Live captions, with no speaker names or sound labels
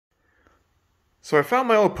So I found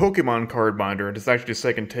my old Pokemon card binder, and it's actually the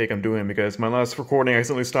second take I'm doing because my last recording I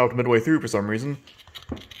accidentally stopped midway through for some reason.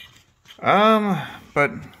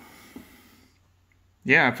 But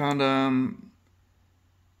yeah, I found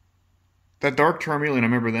that Dark Charmeleon. I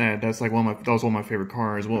remember that. That's like that was one of my favorite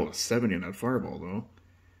cards. Well, it was 70 on that Fireball though.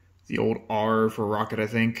 The old R for Rocket, I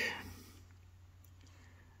think.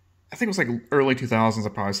 I think it was like early 2000s. I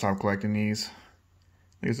probably stopped collecting these.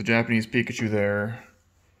 There's a Japanese Pikachu there.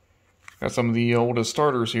 Got some of the oldest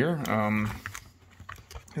starters here.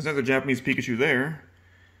 There's another Japanese Pikachu there.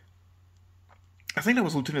 I think that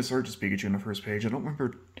was Lieutenant Surge's Pikachu on the first page. I don't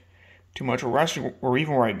remember too much, or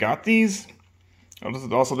even where I got these.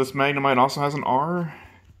 Also, this Magnemite also has an R.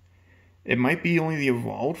 It might be only the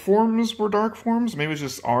evolved forms were dark forms. Maybe it's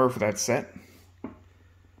just R for that set.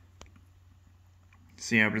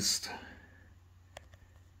 See,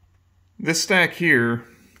 this stack here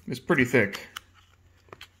is pretty thick.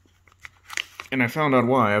 And I found out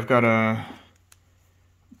why. I've got a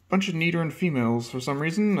bunch of Nidoran females for some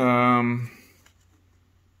reason.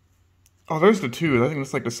 Oh, there's the two. I think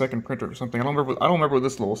it's like the second printer or something. I don't remember what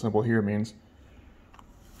this little symbol here means.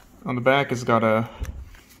 On the back, it's got a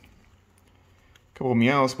couple of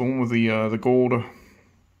Meowths, but one with the gold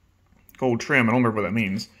trim. I don't remember what that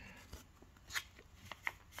means.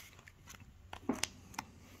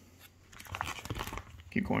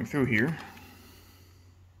 Keep going through here.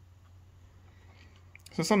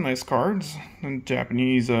 So some nice cards, and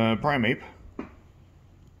Japanese Primeape.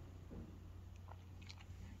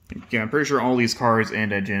 Yeah, I'm pretty sure all these cards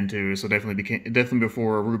end at Gen 2, so definitely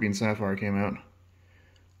before Ruby and Sapphire came out.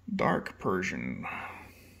 Dark Persian.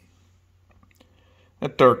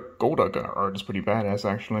 That Dark Golduck art is pretty badass,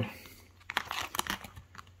 actually.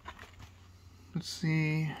 Let's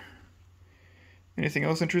see. Anything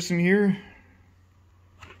else interesting here?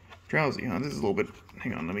 Drowsy, huh? This is a little bit...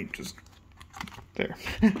 Hang on, let me just... There.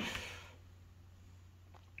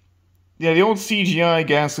 Yeah, the old CGI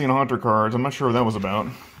Ghastly and Haunter cards. I'm not sure what that was about.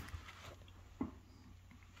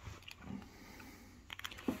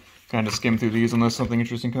 Kind of skim through these unless something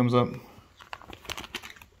interesting comes up.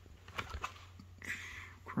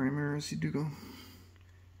 Primaris, Dugo.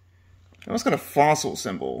 That one's got a fossil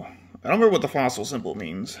symbol. I don't remember what the fossil symbol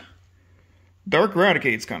means. Dark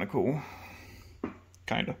Raticate's kind of cool.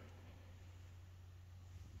 Kinda.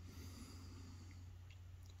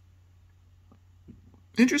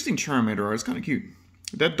 Interesting Charmander art. It's kind of cute.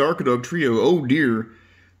 That Darkadog trio. Oh dear.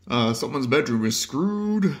 Someone's bedroom is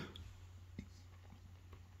screwed.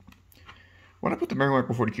 Why'd I put the Marowak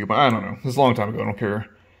before the cube? I don't know. This is a long time ago. I don't care.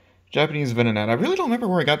 Japanese Venonat. I really don't remember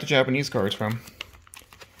where I got the Japanese cards from.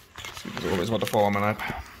 Let's see if there's always about to fall on my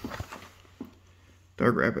lap.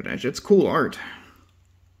 Dark Rapidash. It's cool art.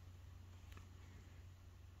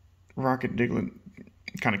 Rocket Diglett.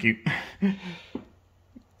 Kind of cute.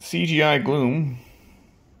 CGI Gloom.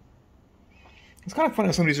 It's kind of funny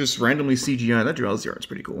how somebody's just randomly CGI. That Drowsy art's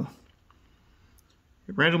pretty cool.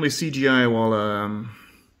 Randomly CGI while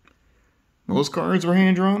those cards were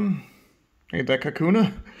hand-drawn. Ain't that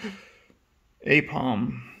Kakuna?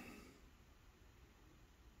 Apom.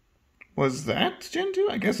 Was that Gen 2?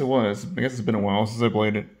 I guess it was. I guess it's been a while since I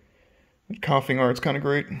played it. That coughing art's kind of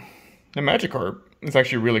great. The Magic art is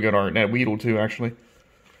actually really good art. And that Weedle too, actually.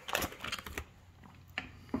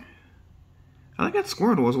 I like that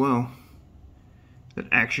Squirtle as well. That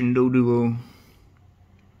Action Doduo.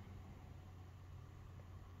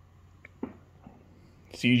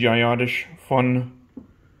 CGI Oddish. Fun.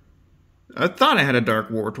 I thought I had a Dark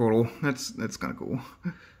War Turtle. That's kind of cool.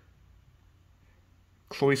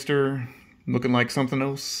 Cloyster. Looking like something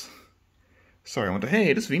else. Sorry, I went to...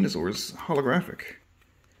 Hey, this Venusaur is holographic.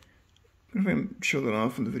 I don't know if I can show that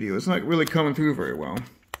off in the video. It's not really coming through very well.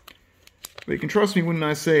 But you can trust me when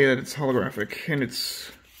I say that it's holographic, and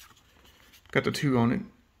it's got the 2 on it.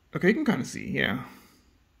 Okay, you can kind of see, yeah.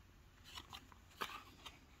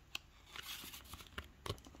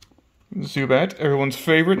 Zubat, everyone's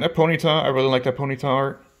favorite, that Ponyta. I really like that Ponyta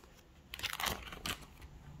art.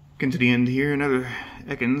 Getting to the end here, another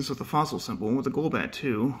Ekans with a fossil symbol, with a Golbat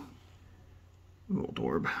too.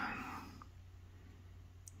 Voltorb.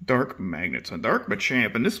 Dark Magnet, a Dark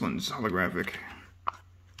Machamp, and this one's holographic.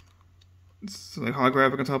 It's like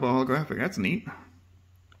holographic on top of holographic. That's neat.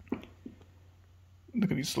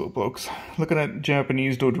 Look at these slowpokes. Look at that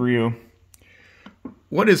Japanese Dodrio.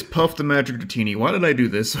 What is Puff the Magic Dratini? Why did I do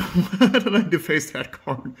this? Why did I deface that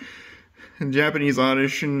card? And Japanese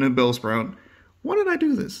Oddish and Bellsprout. Why did I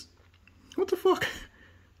do this? What the fuck?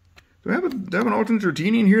 Do I have an alternate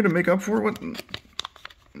Dratini in here to make up for it? What?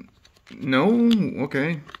 No?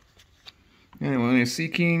 Okay. Anyway,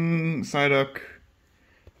 Seeking, Psyduck.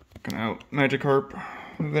 checking out Magikarp,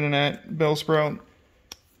 Venonat, Bellsprout,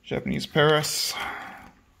 Japanese Paris.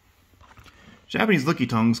 Japanese Licky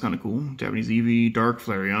Tongue's kind of cool. Japanese Eevee, Dark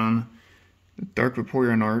Flareon, Dark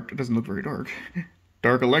Vaporeon art. It doesn't look very dark.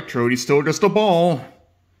 Dark Electrode, he's still just a ball.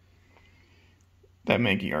 That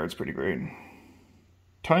Mankey art's pretty great.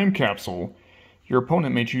 Time Capsule. Your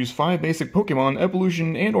opponent may choose 5 basic Pokemon,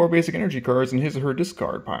 evolution, and or basic energy cards in his or her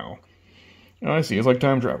discard pile. Oh, I see, it's like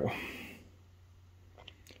time travel.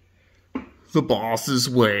 The Boss's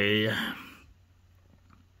Way.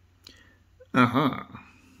 Uh-huh.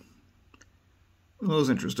 Well, that was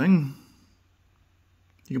interesting.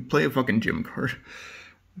 You can play a fucking gym card.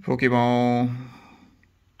 Pokeball.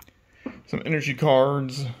 Some energy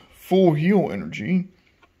cards. Full heal energy.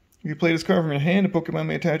 If you play this card from your hand, a Pokemon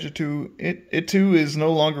may attach it to it. It too is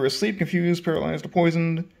no longer asleep, confused, paralyzed, or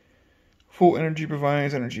poisoned. Full energy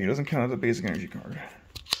provides energy. It doesn't count as a basic energy card.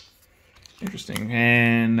 Interesting.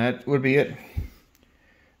 And that would be it.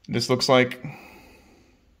 This looks like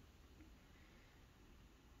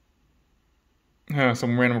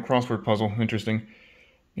some random crossword puzzle. Interesting.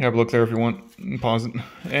 You have a look there if you want. Pause it.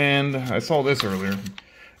 And I saw this earlier.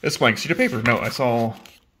 It's blank sheet of paper. No, I saw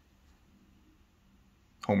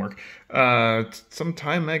homework. Some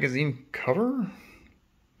Time magazine cover?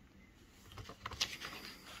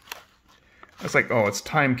 It's like, oh, it's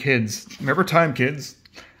Time Kids. Remember Time Kids?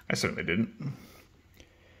 I certainly didn't.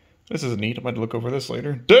 This is neat. I might look over this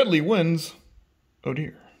later. Deadly Winds. Oh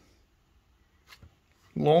dear.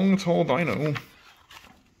 Long Tall Dino.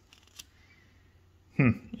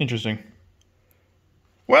 Interesting.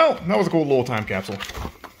 Well, that was a cool little time capsule.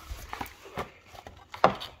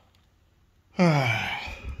 I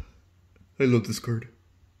love this card.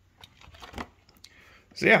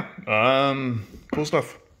 So yeah, cool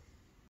stuff.